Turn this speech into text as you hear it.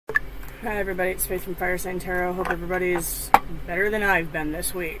Hi everybody, it's Faith from FireSign Tarot. Hope everybody's better than I've been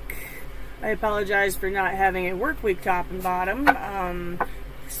this week. I apologize for not having a work week top and bottom.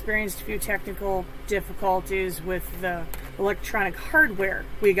 Experienced a few technical difficulties with the electronic hardware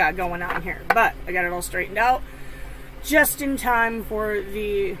we got going on here, but I got it all straightened out just in time for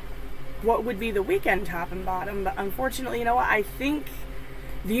what would be the weekend top and bottom. But unfortunately, you know what, I think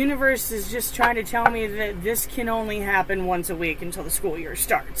the universe is just trying to tell me that this can only happen once a week until the school year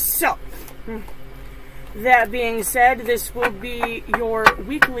starts. So, that being said, this will be your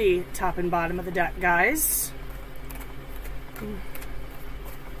weekly top and bottom of the deck, guys.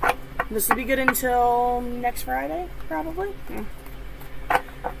 This will be good until next Friday, probably.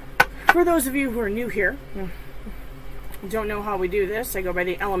 For those of you who are new here, don't know how we do this, I go by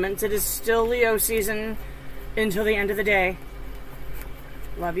the elements. It is still Leo season until the end of the day.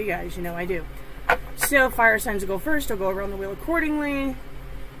 Love you guys, you know I do. So, fire signs will go first. I'll go around the wheel accordingly.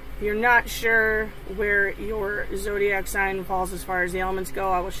 If you're not sure where your zodiac sign falls as far as the elements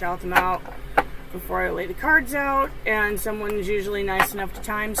go, I will shout them out before I lay the cards out. And someone's usually nice enough to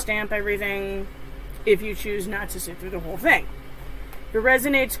timestamp everything if you choose not to sit through the whole thing. If it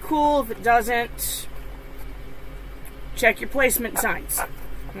resonates, cool. If it doesn't, check your placement signs.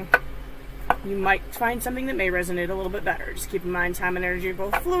 You might find something that may resonate a little bit better. Just keep in mind, time and energy are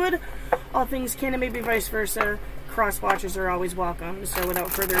both fluid. All things can and maybe vice versa. Cross watchers are always welcome. So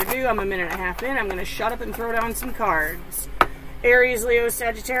without further ado, I'm a minute and a half in. I'm going to shut up and throw down some cards. Aries, Leo,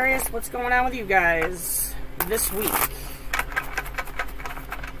 Sagittarius, what's going on with you guys this week?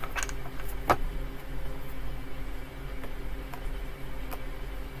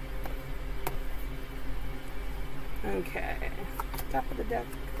 Okay. Top of the deck,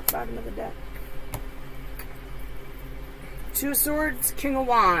 bottom of the deck. Two of Swords, King of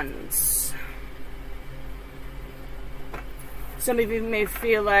Wands. Some of you may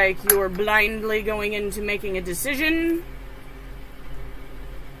feel like you're blindly going into making a decision.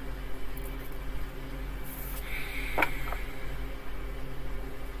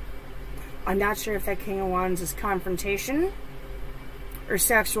 I'm not sure if that King of Wands is confrontation or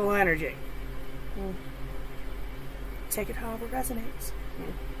sexual energy. Take it however it resonates.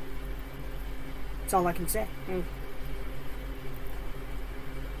 That's all I can say.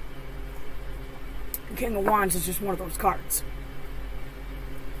 King of Wands is just one of those cards.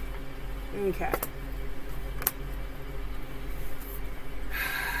 Okay.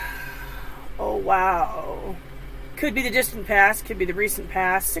 Oh, wow. Could be the distant past, could be the recent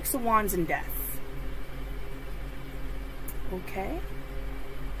past. Six of Wands and Death. Okay.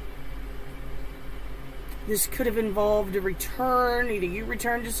 This could have involved a return. Either you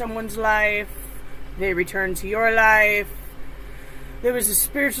return to someone's life, they return to your life. There was a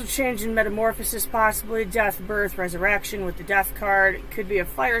spiritual change and metamorphosis, possibly. Death, birth, resurrection with the Death card. It could be a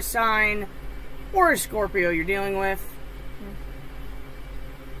fire sign or a Scorpio you're dealing with.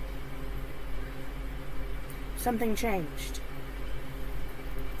 Something changed.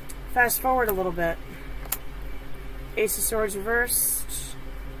 Fast forward a little bit. Ace of Swords reversed.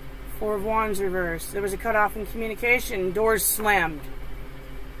 Four of Wands reversed. There was a cutoff in communication. Doors slammed.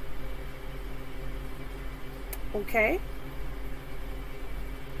 Okay.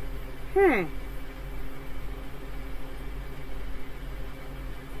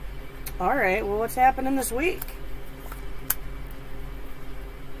 Alright, well, what's happening this week?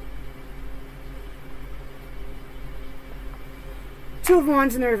 Two of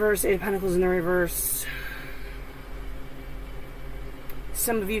Wands in the reverse, Eight of Pentacles in the reverse.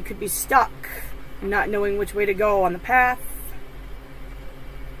 Some of you could be stuck, not knowing which way to go on the path.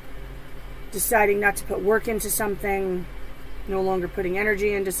 Deciding not to put work into something. No longer putting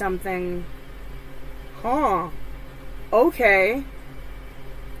energy into something. Huh. Okay.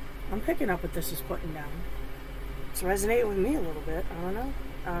 I'm picking up what this is putting down. It's resonating with me a little bit. I don't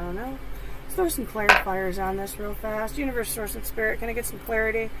know. Let's throw some clarifiers on this real fast. Universe, Source, and Spirit, can I get some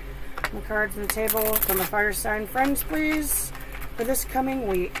clarity on the cards on the table from my fire sign friends, please? For this coming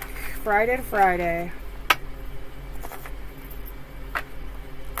week, Friday to Friday.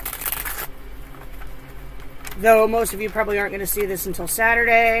 Though most of you probably aren't going to see this until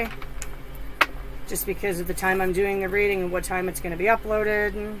Saturday, just because of the time I'm doing the reading and what time it's going to be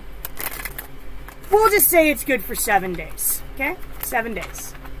uploaded. We'll just say it's good for 7 days, okay? 7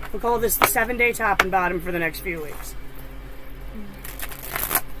 days. We'll call this the 7-day top and bottom for the next few weeks.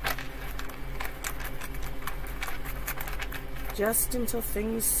 Just until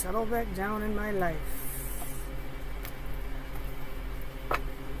things settle back down in my life.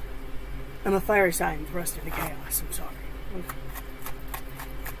 I'm a fire sign, thrust into chaos. I'm sorry.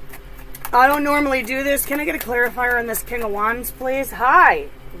 I don't normally do this. Can I get a clarifier on this King of Wands, please? Hi.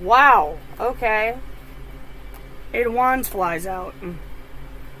 Wow. Okay. Eight of Wands flies out.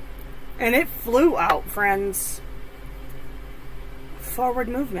 And it flew out, friends. Forward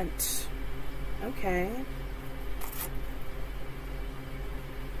movement. Okay.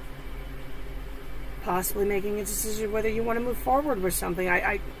 Possibly making a decision whether you want to move forward with something.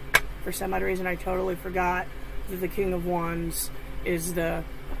 I for some odd reason, I totally forgot that the King of Wands is the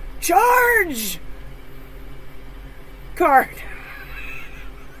charge card.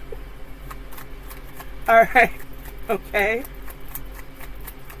 Alright. Okay.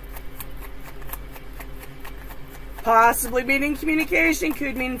 Possibly meaning communication,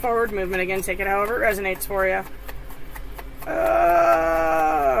 could mean forward movement. Again, take it however it resonates for you.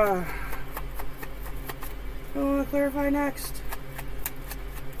 What do I want to clarify next?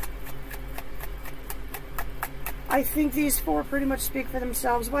 I think these four pretty much speak for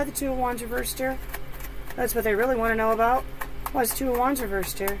themselves. Why the Two of Wands reversed here? That's what they really want to know about. Why is Two of Wands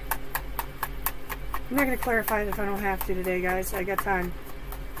reversed here? I'm not going to clarify it if I don't have to today, guys. I got time.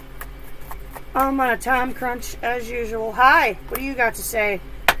 I'm on a time crunch as usual. Hi, what do you got to say?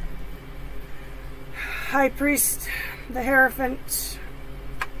 High Priest, the Hierophant.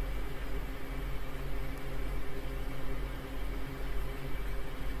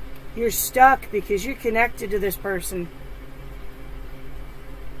 You're stuck because you're connected to this person.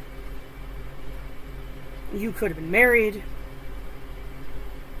 You could have been married.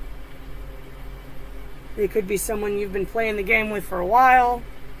 They could be someone you've been playing the game with for a while.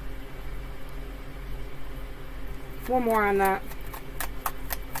 One more on that.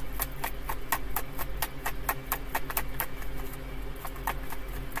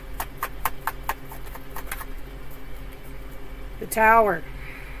 The Tower.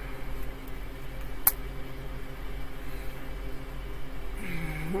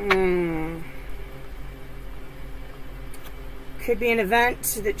 Could be an event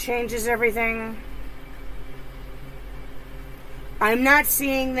that changes everything. I'm not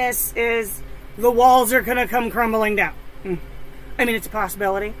seeing this as the walls are going to come crumbling down. I mean, it's a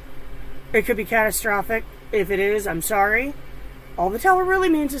possibility. It could be catastrophic. If it is, I'm sorry. All the Tower really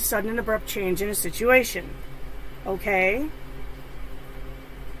means is sudden and abrupt change in a situation. Okay?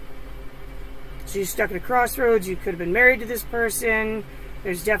 So you're stuck at a crossroads. You could have been married to this person.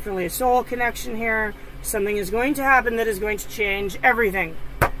 There's definitely a soul connection here. Something is going to happen that is going to change everything.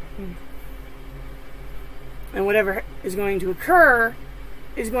 And whatever is going to occur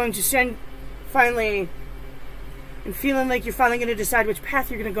is going to send finally, and feeling like you're finally going to decide which path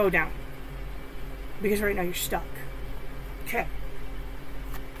you're going to go down. Because right now you're stuck. Okay.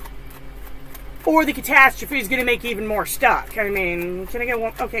 Or the catastrophe is going to make you even more stuck. I mean, can I get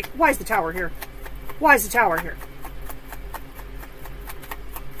one? Okay, why is the Tower here? Why is the Tower here?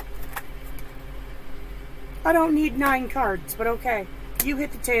 I don't need 9 cards, but okay. You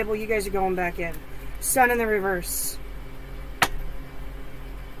hit the table, you guys are going back in. Sun in the reverse.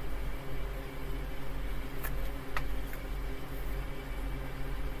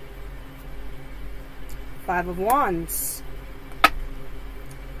 Five of Wands.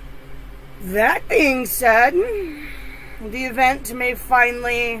 That being said, the event may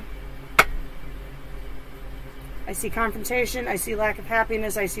finally... I see confrontation, I see lack of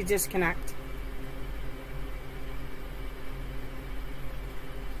happiness, I see disconnect.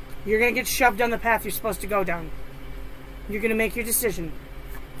 You're going to get shoved down the path you're supposed to go down. You're going to make your decision.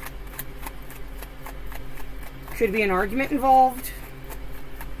 Could be an argument involved.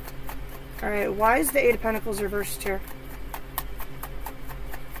 Alright, why is the Eight of Pentacles reversed here?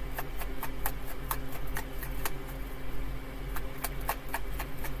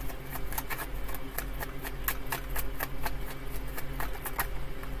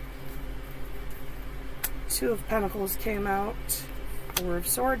 Two of Pentacles came out. Four of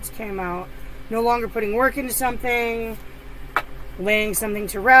Swords came out. No longer putting work into something, laying something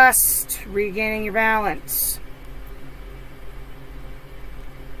to rest, regaining your balance.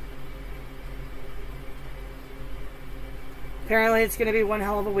 Apparently it's going to be one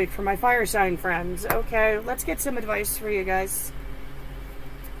hell of a week for my fire sign friends. Okay, let's get some advice for you guys.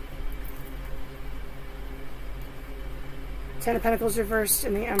 Ten of Pentacles reversed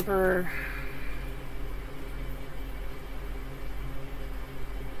and the Emperor.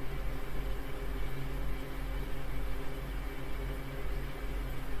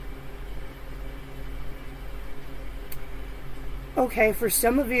 Okay, for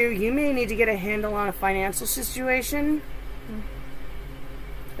some of you, you may need to get a handle on a financial situation.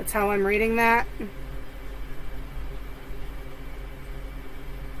 That's how I'm reading that.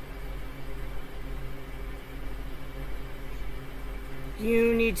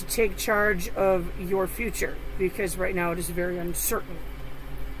 You need to take charge of your future because right now it is very uncertain.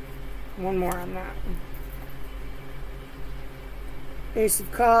 One more on that. Ace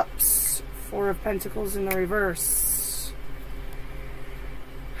of Cups, Four of Pentacles in the reverse.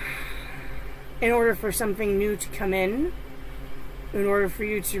 In order for something new to come in order for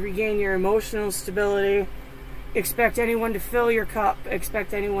you to regain your emotional stability, expect anyone to fill your cup,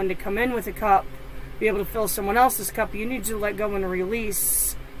 expect anyone to come in with a cup, be able to fill someone else's cup. You need to let go and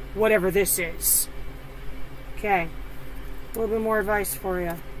release whatever this is. Okay. A little bit more advice for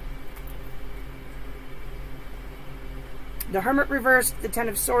you. The Hermit reversed, the Ten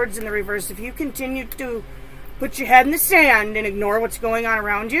of Swords in the reverse. If you continue to put your head in the sand and ignore what's going on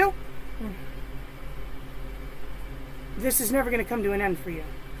around you, this is never going to come to an end for you.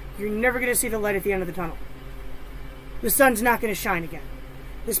 You're never going to see the light at the end of the tunnel. The sun's not going to shine again.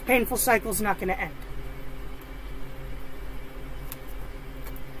 This painful cycle is not going to end.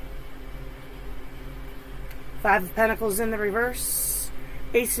 Five of Pentacles in the reverse.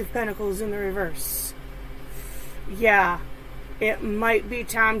 Ace of Pentacles in the reverse. Yeah. It might be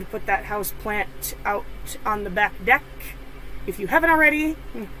time to put that house plant out on the back deck, if you haven't already.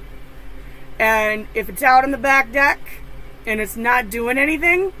 And if it's out on the back deck and it's not doing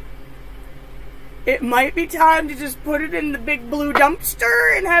anything, it might be time to just put it in the big blue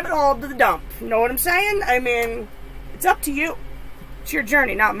dumpster and have it hauled to the dump. You know what I'm saying? I mean, it's up to you. It's your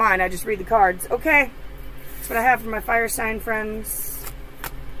journey, not mine. I just read the cards. Okay. That's what I have for my fire sign friends.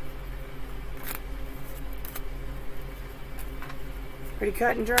 Pretty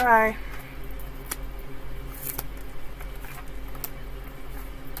cut and dry.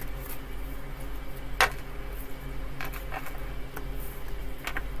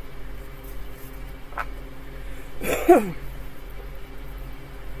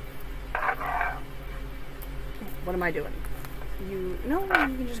 What am I doing? No, you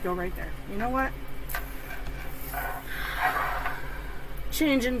can just go right there. You know what?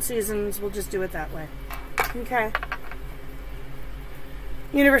 Changing seasons, we'll just do it that way. Okay.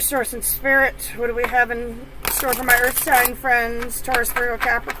 Universe, Source, and Spirit, what do we have in store for my Earth sign friends? Taurus, Virgo,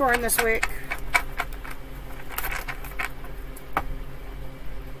 Capricorn this week.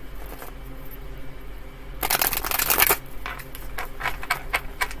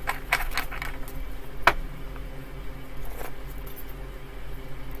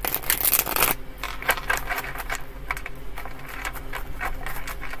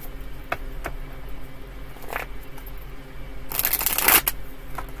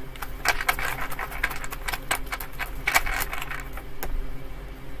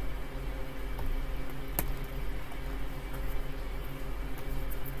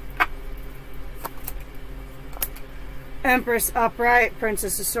 Empress upright,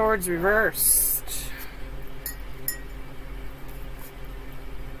 Princess of Swords reversed.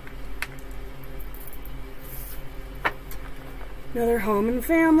 Another home and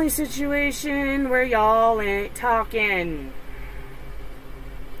family situation where y'all ain't talking.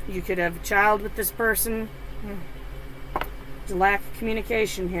 You could have a child with this person. There's a lack of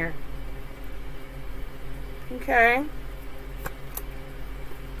communication here. Okay.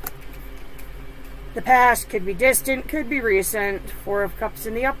 The past could be distant, could be recent. Four of Cups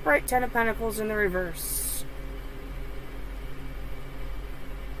in the upright, Ten of Pentacles in the reverse.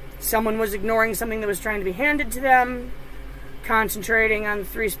 Someone was ignoring something that was trying to be handed to them, concentrating on the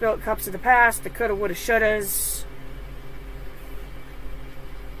three spilt cups of the past, the coulda, woulda, shouldas.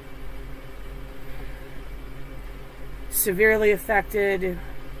 Severely affected,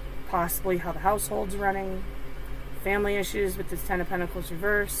 possibly how the household's running. Family issues with this Ten of Pentacles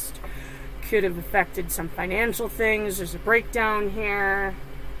reversed. Could have affected some financial things. There's a breakdown here.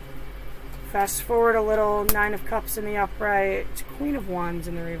 Fast forward a little. Nine of Cups in the upright. Queen of Wands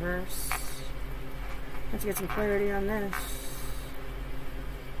in the reverse. Let's get some clarity on this.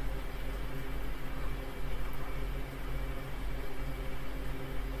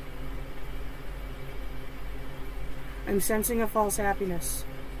 I'm sensing a false happiness.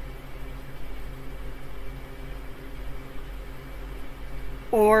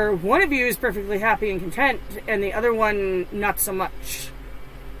 Or one of you is perfectly happy and content, and the other one not so much.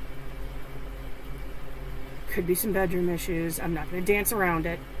 Could be some bedroom issues. I'm not going to dance around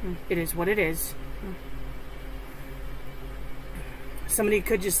it. It is what it is. Somebody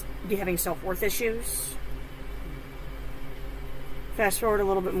could just be having self-worth issues. Fast forward a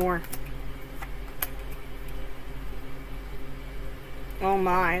little bit more. Oh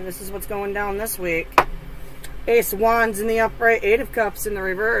my, this is what's going down this week. Ace of Wands in the upright, Eight of Cups in the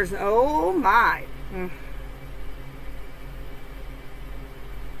reverse. Oh my.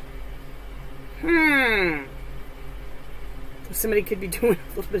 Somebody could be doing a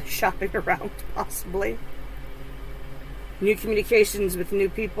little bit of shopping around, possibly. new communications with new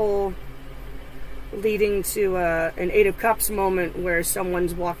people, leading to an Eight of Cups moment where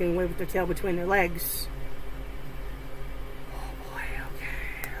someone's walking away with their tail between their legs. Oh boy,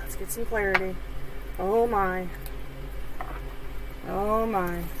 okay. Let's get some clarity. Oh my. Oh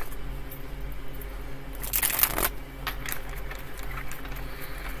my.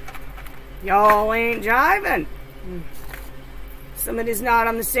 Y'all ain't jiving. Somebody's not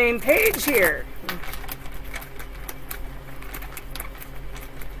on the same page here.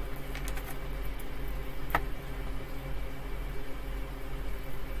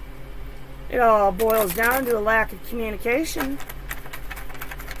 It all boils down to a lack of communication.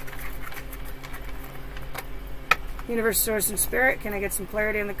 Universe, Source, and Spirit, can I get some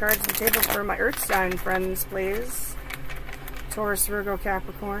clarity on the cards and tables for my Earth sign friends, please? Taurus, Virgo,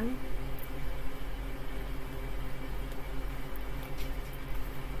 Capricorn.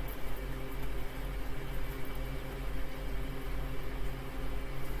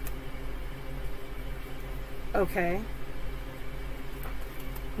 Okay.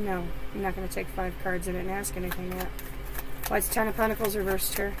 No, I'm not going to take 5 cards. I didn't ask anything yet. Why is 10 of Pentacles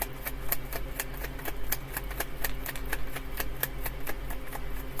reversed here?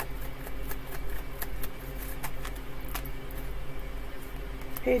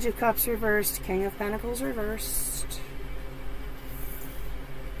 Page of Cups reversed. King of Pentacles reversed.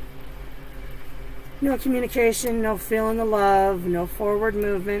 No communication, no feeling the love, no forward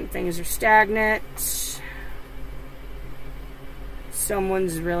movement. Things are stagnant.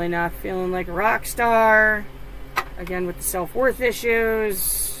 Someone's really not feeling like a rock star. Again, with the self-worth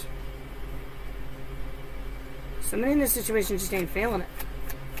issues. Somebody in this situation just ain't feeling it.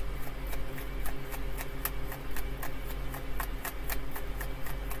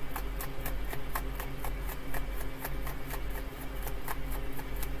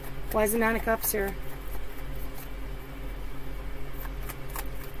 Why is the 9 of Cups here?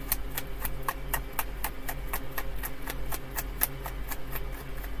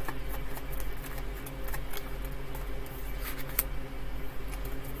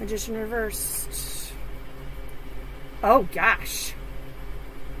 Magician reversed. Oh gosh.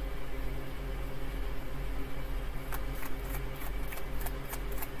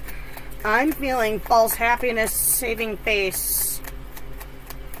 I'm feeling false happiness, saving face.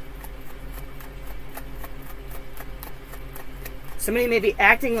 Somebody may be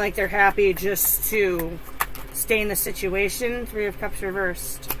acting like they're happy just to stay in the situation. 3 of Cups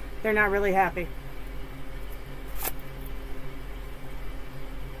reversed. They're not really happy.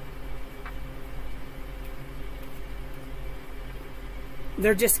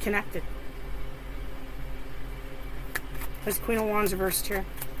 They're disconnected. There's Queen of Wands reversed here.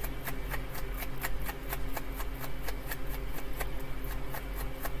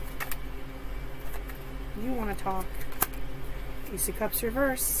 You want to talk. Ace of Cups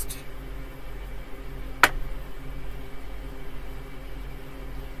reversed.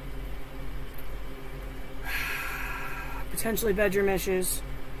 Potentially bedroom issues.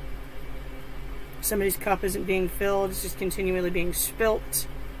 Somebody's cup isn't being filled, it's just continually being spilt.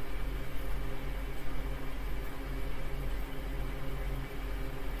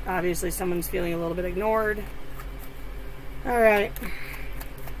 Obviously someone's feeling a little bit ignored. Alright.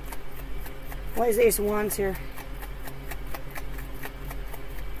 Why is Ace of Wands here?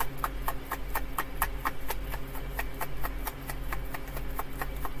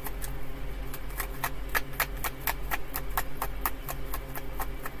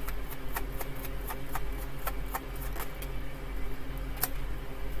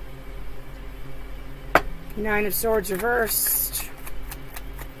 Nine of Swords reversed.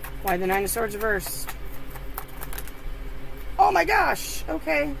 Why the 9 of Swords reversed? Oh my gosh!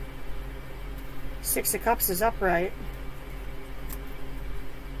 Okay. 6 of Cups is upright.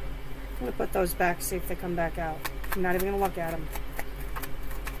 I'm going to put those back, see if they come back out. I'm not even going to look at them.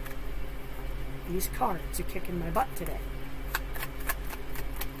 These cards are kicking my butt today.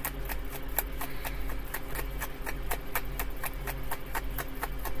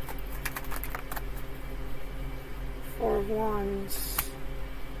 Four of Wands.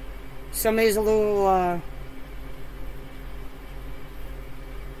 Somebody's a little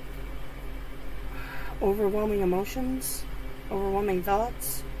overwhelming emotions, overwhelming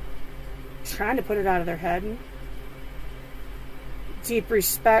thoughts, trying to put it out of their head. Deep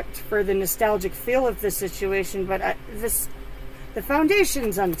respect for the nostalgic feel of the situation, but the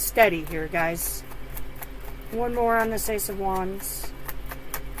foundation's unsteady here, guys. One more on this Ace of Wands.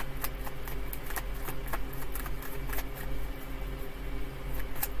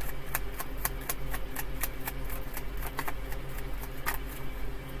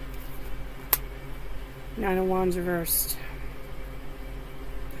 Nine of Wands reversed.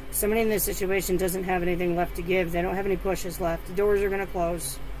 Somebody in this situation doesn't have anything left to give. They don't have any pushes left. The doors are going to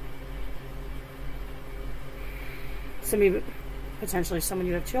close. Potentially someone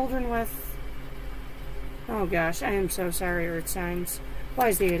you have children with. Oh gosh, I am so sorry, Earth signs. Why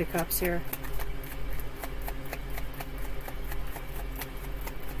is the Eight of Cups here?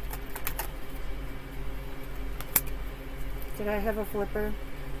 Did I have a flipper?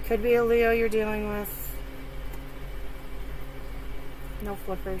 Could be a Leo you're dealing with. No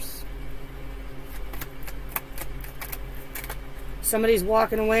flippers. Somebody's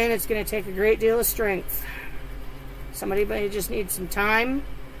walking away and it's going to take a great deal of strength. Somebody may just need some time.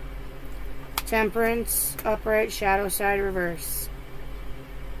 Temperance, upright, shadow side, reverse.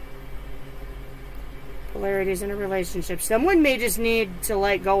 Polarities in a relationship. Someone may just need to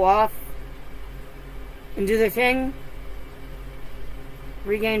like go off and do their thing.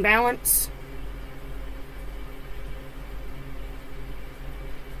 Regain balance.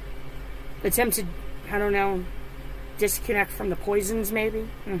 Attempt to, I don't know, disconnect from the poisons maybe.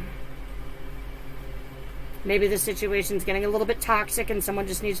 Maybe the situation's getting a little bit toxic and someone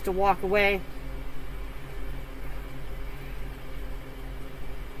just needs to walk away.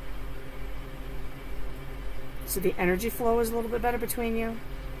 So the energy flow is a little bit better between you.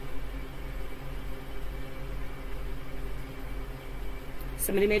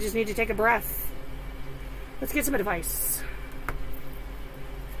 Somebody may just need to take a breath. Let's get some advice.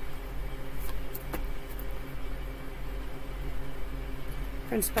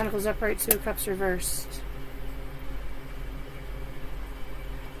 Prince of Pentacles upright, Two of Cups reversed.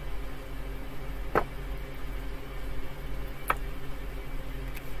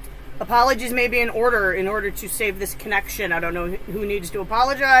 Apologies may be in order to save this connection. I don't know who needs to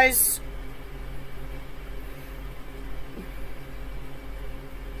apologize.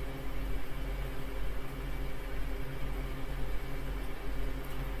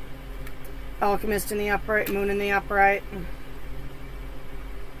 Alchemist in the upright, Moon in the upright.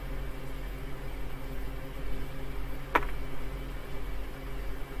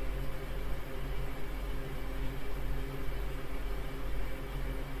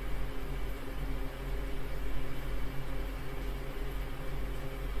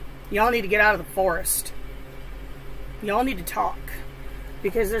 Y'all need to get out of the forest. Y'all need to talk.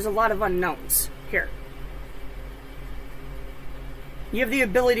 Because there's a lot of unknowns here. You have the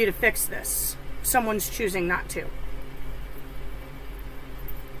ability to fix this. Someone's choosing not to.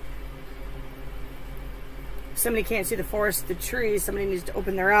 Somebody can't see the forest, the trees. Somebody needs to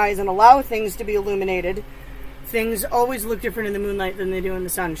open their eyes and allow things to be illuminated. Things always look different in the moonlight than they do in the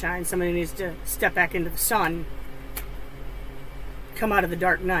sunshine. Somebody needs to step back into the sun. Come out of the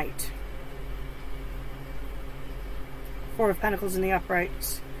dark night. Four of Pentacles in the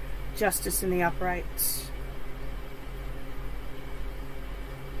upright. Justice in the upright.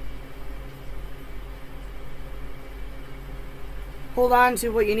 Hold on to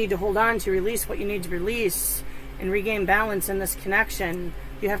what you need to hold on to. Release what you need to release. And regain balance in this connection.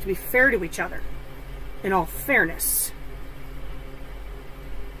 You have to be fair to each other. In all fairness.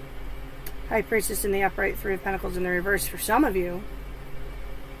 High Priestess in the upright. Three of Pentacles in the reverse for some of you.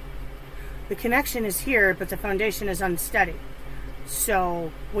 The connection is here, but the foundation is unsteady.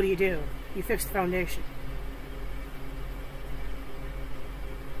 So, what do? You fix the foundation.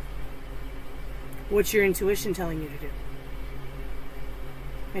 What's your intuition telling you to do?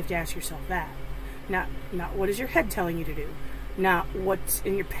 You have to ask yourself that. Not what is your head telling you to do. Not what's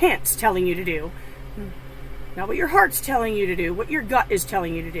in your pants telling you to do. Not what your heart's telling you to do. What your gut is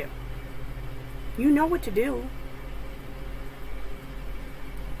telling you to do. You know what to do.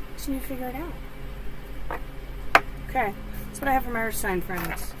 Just need to figure it out. Okay, that's what I have for my Earth sign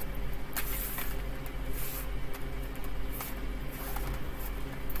friends.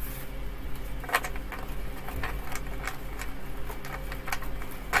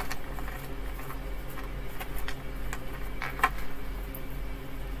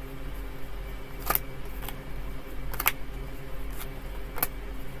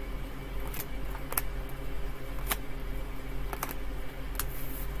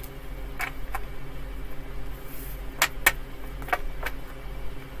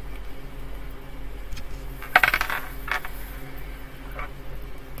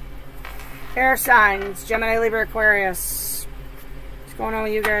 Air signs, Gemini, Libra, Aquarius. What's going on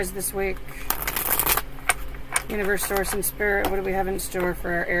with you guys this week? Universe, Source, and Spirit, what do we have in store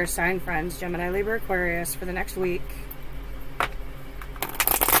for our air sign friends? Gemini, Libra, Aquarius for the next week.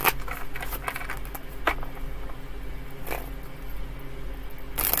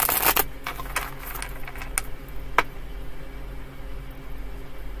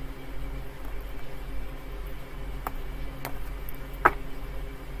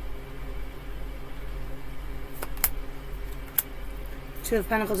 Two of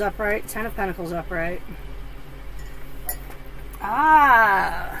Pentacles upright, Ten of Pentacles upright.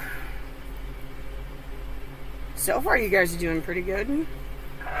 Ah. So far you guys are doing pretty good.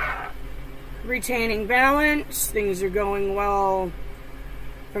 Retaining balance. Things are going well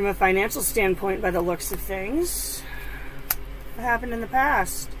from a financial standpoint by the looks of things. What happened in the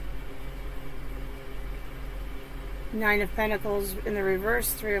past? Nine of Pentacles in the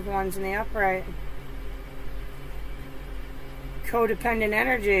reverse, Three of Wands in the upright. Codependent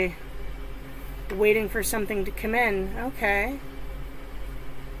energy. Waiting for something to come in. Okay.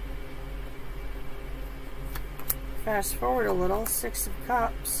 Fast forward a little. Six of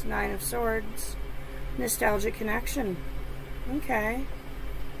Cups, Nine of Swords. Nostalgic connection. Okay.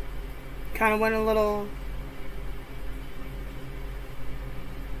 Kind of went a little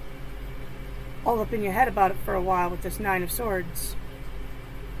all up in your head about it for a while with this Nine of Swords.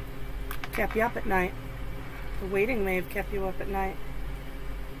 Kept you up at night. The waiting may have kept you up at night.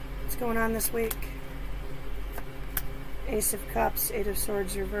 What's going on this week? Ace of Cups, Eight of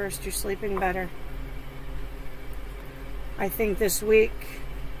Swords reversed. You're sleeping better. I think this week,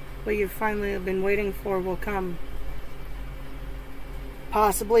 what you finally have been waiting for will come.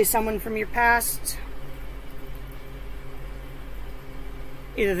 Possibly someone from your past.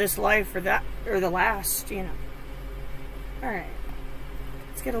 Either this life or that, or the last, you know. Alright.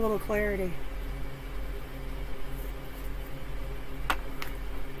 Let's get a little clarity.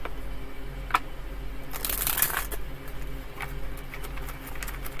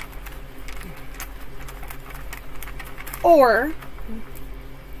 Or,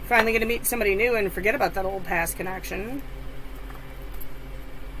 finally going to meet somebody new and forget about that old past connection.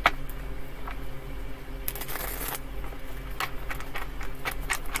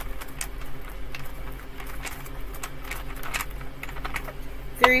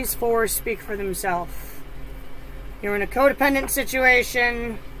 Threes, fours speak for themselves. You're in a codependent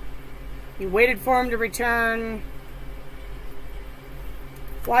situation. You waited for him to return.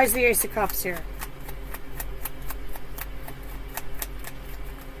 Why is the Ace of Cups here?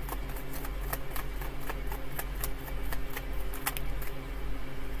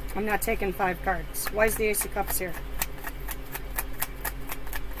 I'm not taking 5 cards. Why is the Ace of Cups here?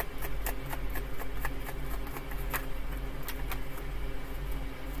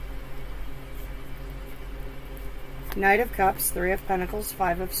 Knight of Cups, Three of Pentacles,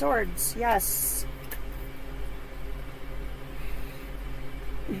 Five of Swords. Yes.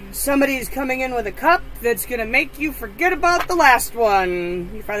 Somebody's coming in with a cup that's going to make you forget about the last one.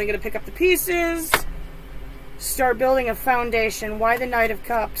 You're finally going to pick up the pieces. Start building a foundation. Why the Knight of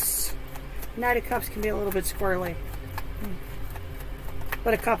Cups? Knight of Cups can be a little bit squirrely.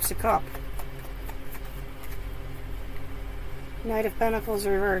 But a cup's a cup. Knight of Pentacles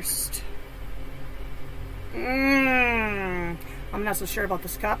reversed. I'm not so sure about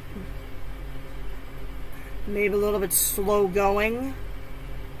this cup. Maybe a little bit slow going.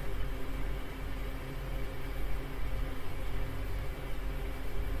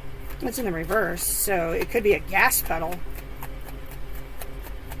 It's in the reverse, so it could be a gas pedal.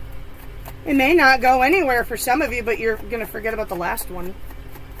 It may not go anywhere for some of you, but you're going to forget about the last one.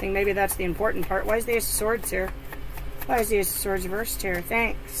 I think maybe that's the important part. Why is the Ace of Swords here? Why is the Ace of Swords reversed here?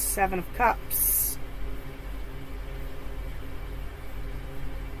 Thanks. Seven of Cups.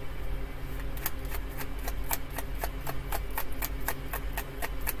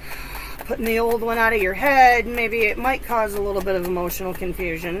 Putting the old one out of your head, maybe it might cause a little bit of emotional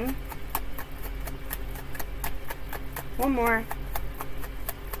confusion. One more.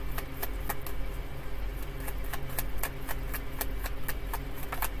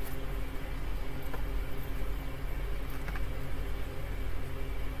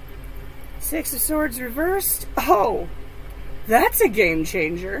 Six of Swords reversed. Oh, that's a game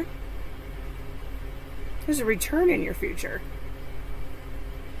changer. There's a return in your future.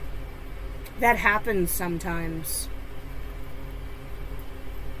 That happens sometimes.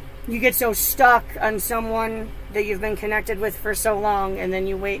 You get so stuck on someone that you've been connected with for so long, and then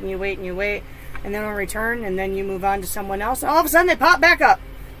you wait and you wait and you wait, and then they'll return, and then you move on to someone else, and all of a sudden they pop back up.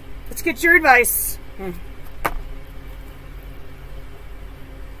 Let's get your advice.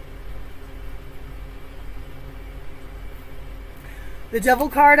 The Devil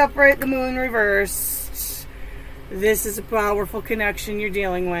card upright, the Moon reversed. This is a powerful connection you're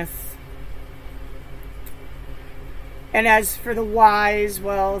dealing with. And as for the wise,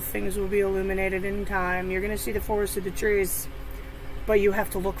 well, things will be illuminated in time. You're going to see the forest of the trees, but you have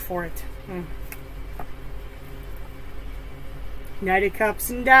to look for it. Knight of Cups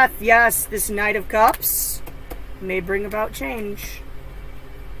and Death. Yes, this Knight of Cups may bring about change.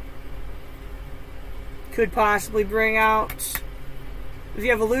 Could possibly bring out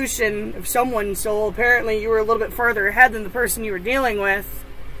the evolution of someone's soul. Apparently you were a little bit farther ahead than the person you were dealing with,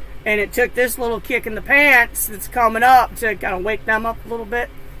 and it took this little kick in the pants that's coming up to kind of wake them up a little bit.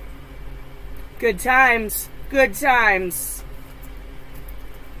 Good times. Good times.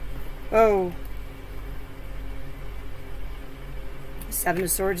 Oh. Seven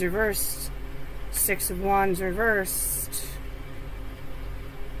of Swords reversed. Six of Wands reversed.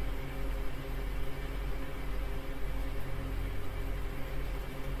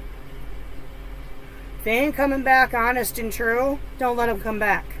 If they ain't coming back honest and true, don't let them come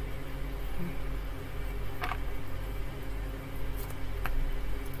back.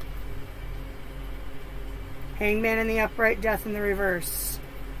 Hangman in the upright, Death in the reverse.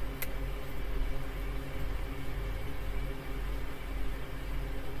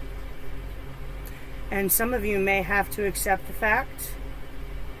 And some of you may have to accept the fact,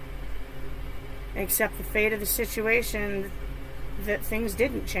 accept the fate of the situation, that things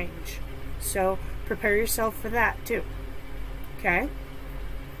didn't change. So prepare yourself for that too. Okay?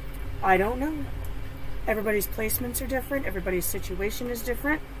 I don't know. Everybody's placements are different. Everybody's situation is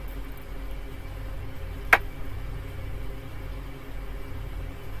different.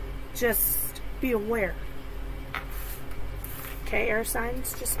 Just be aware. Okay, air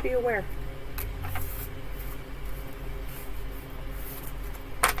signs, just be aware.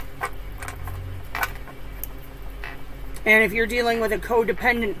 And if you're dealing with a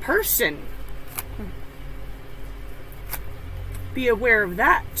codependent person, be aware of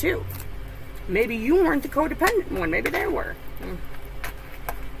that too. Maybe you weren't the codependent one. Maybe they were.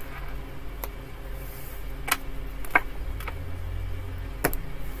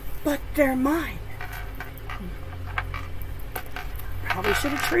 But they're mine. Probably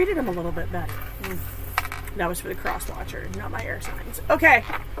should have treated them a little bit better. That was for the cross watcher, not my air signs. Okay.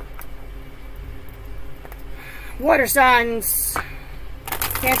 Water signs.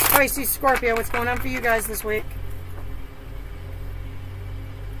 Cancer, Pisces, Scorpio. What's going on for you guys this week?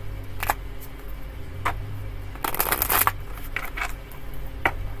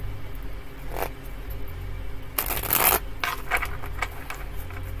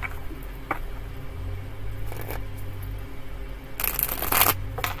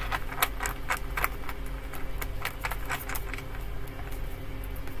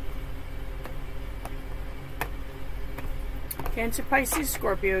 Cancer, Pisces,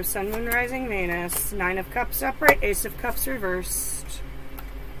 Scorpio, Sun, Moon, Rising, Venus. Nine of Cups upright, Ace of Cups reversed.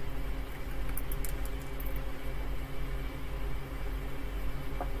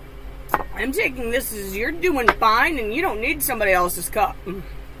 I'm taking this as you're doing fine and you don't need somebody else's cup.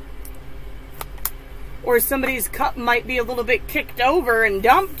 Or somebody's cup might be a little bit kicked over and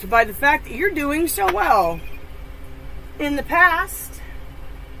dumped by the fact that you're doing so well. In the past,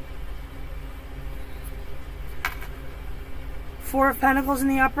 Four of Pentacles in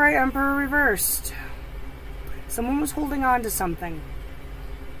the upright, Emperor reversed. Someone was holding on to something.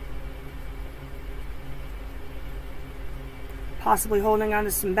 Possibly holding on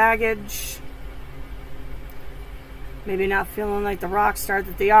to some baggage. Maybe not feeling like the rock star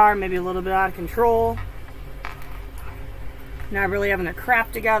that they are. Maybe a little bit out of control. Not really having their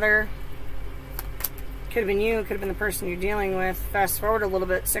crap together. Could have been you. Could have been the person you're dealing with. Fast forward a little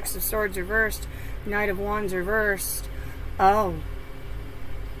bit. Six of Swords reversed. Knight of Wands reversed. Oh.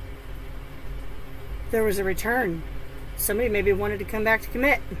 There was a return. Somebody maybe wanted to come back to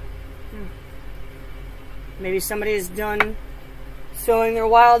commit. Maybe somebody is done sowing their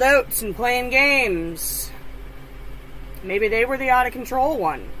wild oats and playing games. Maybe they were the out of control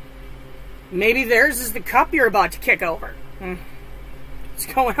one. Maybe theirs is the cup you're about to kick over. What's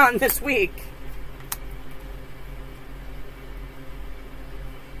going on this week?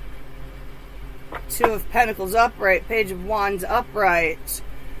 Two of Pentacles upright, Page of Wands upright.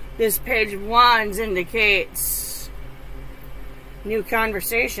 This Page of Wands indicates new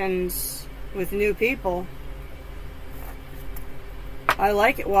conversations with new people. I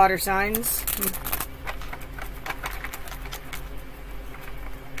like it, water signs.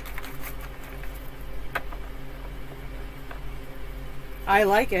 I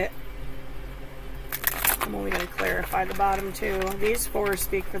like it. I'm only going to clarify the bottom too. These four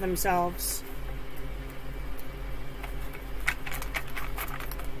speak for themselves.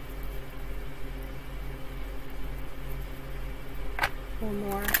 One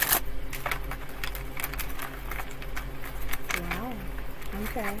more. Wow.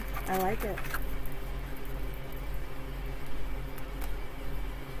 Okay. I like it.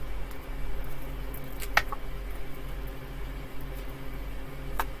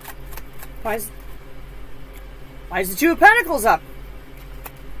 Why is the Two of Pentacles up?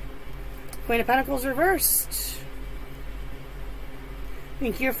 Queen of Pentacles reversed.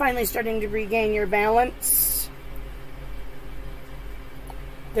 think you're finally starting to regain your balance.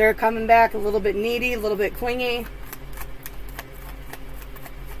 They're coming back a little bit needy, a little bit clingy.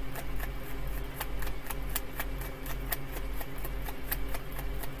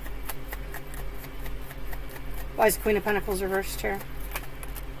 Why is Queen of Pentacles reversed here?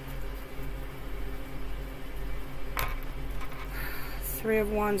 Three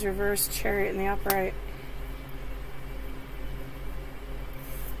of Wands reversed, Chariot in the upright.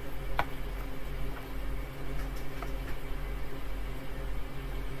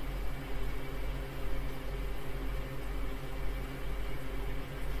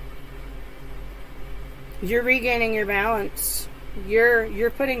 You're regaining your balance.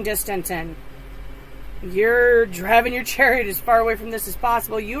 You're putting distance in. You're driving your chariot as far away from this as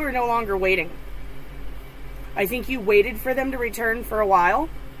possible. You are no longer waiting. I think you waited for them to return for a while.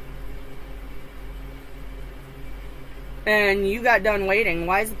 And you got done waiting.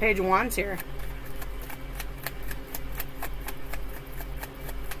 Why is the Page of Wands here?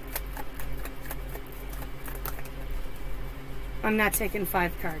 I'm not taking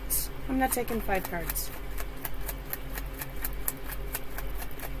 5 cards. I'm not taking 5 cards.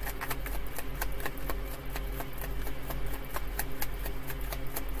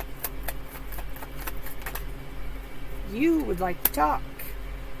 You would like to talk.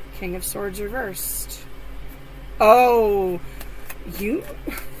 King of Swords reversed. Oh, you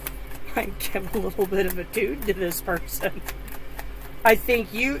might give a little bit of a dude to this person. I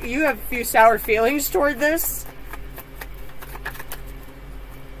think you have a few sour feelings toward this.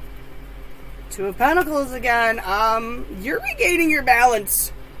 Two of Pentacles again. You're regaining your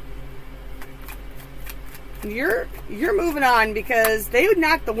balance. You're moving on because they would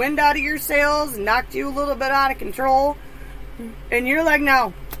knock the wind out of your sails and knocked you a little bit out of control. And you're like,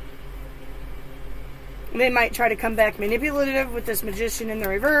 no. They might try to come back manipulative with this Magician in the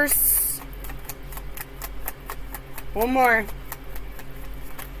reverse. One more.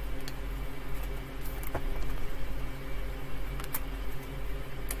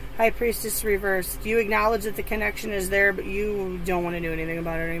 High Priestess reversed. You acknowledge that the connection is there, but you don't want to do anything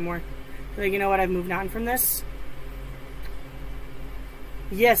about it anymore. Like, you know what, I've moved on from this.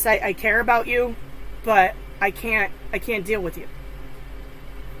 Yes, I care about you, but I can't deal with you.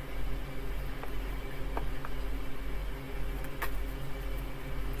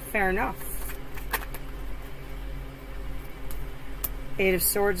 Fair enough. Eight of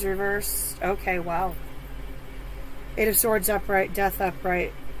Swords reversed. Okay, wow. Eight of Swords upright, Death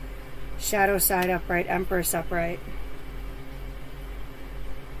upright, Shadow side upright, Empress upright.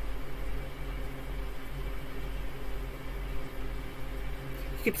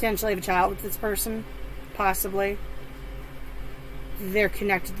 You could potentially have a child with this person. Possibly. They're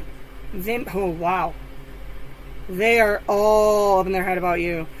connected. Oh, wow. They are all up in their head about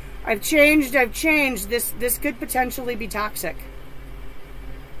you. I've changed. This could potentially be toxic.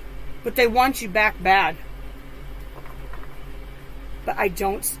 But they want you back bad. But I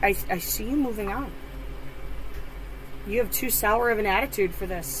see you moving on. You have too sour of an attitude for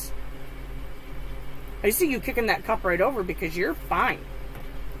this. I see you kicking that cup right over because you're fine.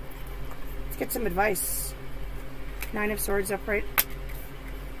 Let's get some advice. Nine of Swords upright.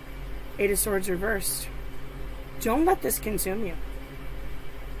 Eight of Swords reversed. Don't let this consume you.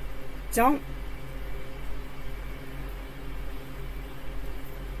 Don't.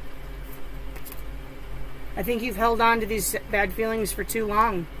 I think you've held on to these bad feelings for too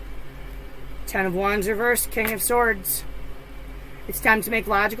long. Ten of Wands reversed, King of Swords. It's time to make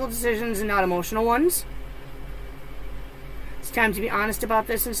logical decisions and not emotional ones. It's time to be honest about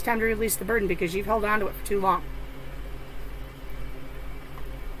this, and it's time to release the burden because you've held on to it for too long.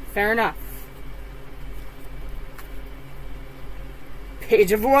 Fair enough.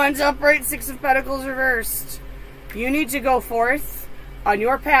 Page of Wands upright, Six of Pentacles reversed. You need to go forth on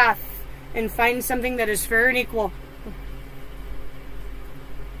your path and find something that is fair and equal.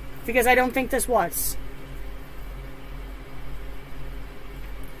 Because I don't think this was.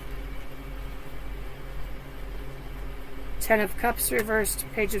 Ten of Cups reversed,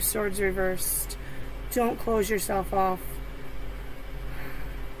 Page of Swords reversed. Don't close yourself off.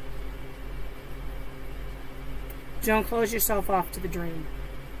 Don't close yourself off to the dream.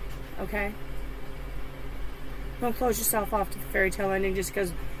 Okay? Don't close yourself off to the fairy tale ending just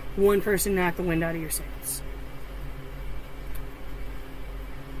because one person knocked the wind out of your sails.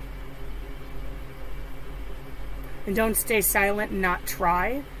 And don't stay silent and not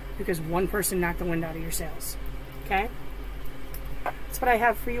try because one person knocked the wind out of your sails. Okay? That's what I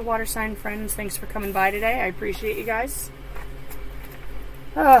have for you, water sign friends. Thanks for coming by today. I appreciate you guys.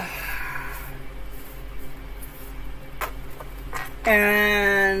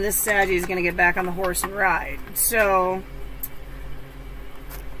 And this Saggy is going to get back on the horse and ride. So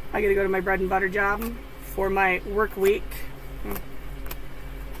I got to go to my bread and butter job for my work week.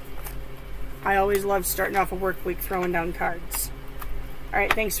 I always love starting off a work week throwing down cards.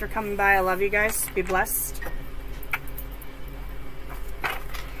 Alright, thanks for coming by. I love you guys. Be blessed.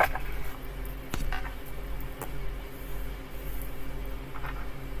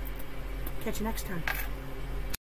 Catch you next time.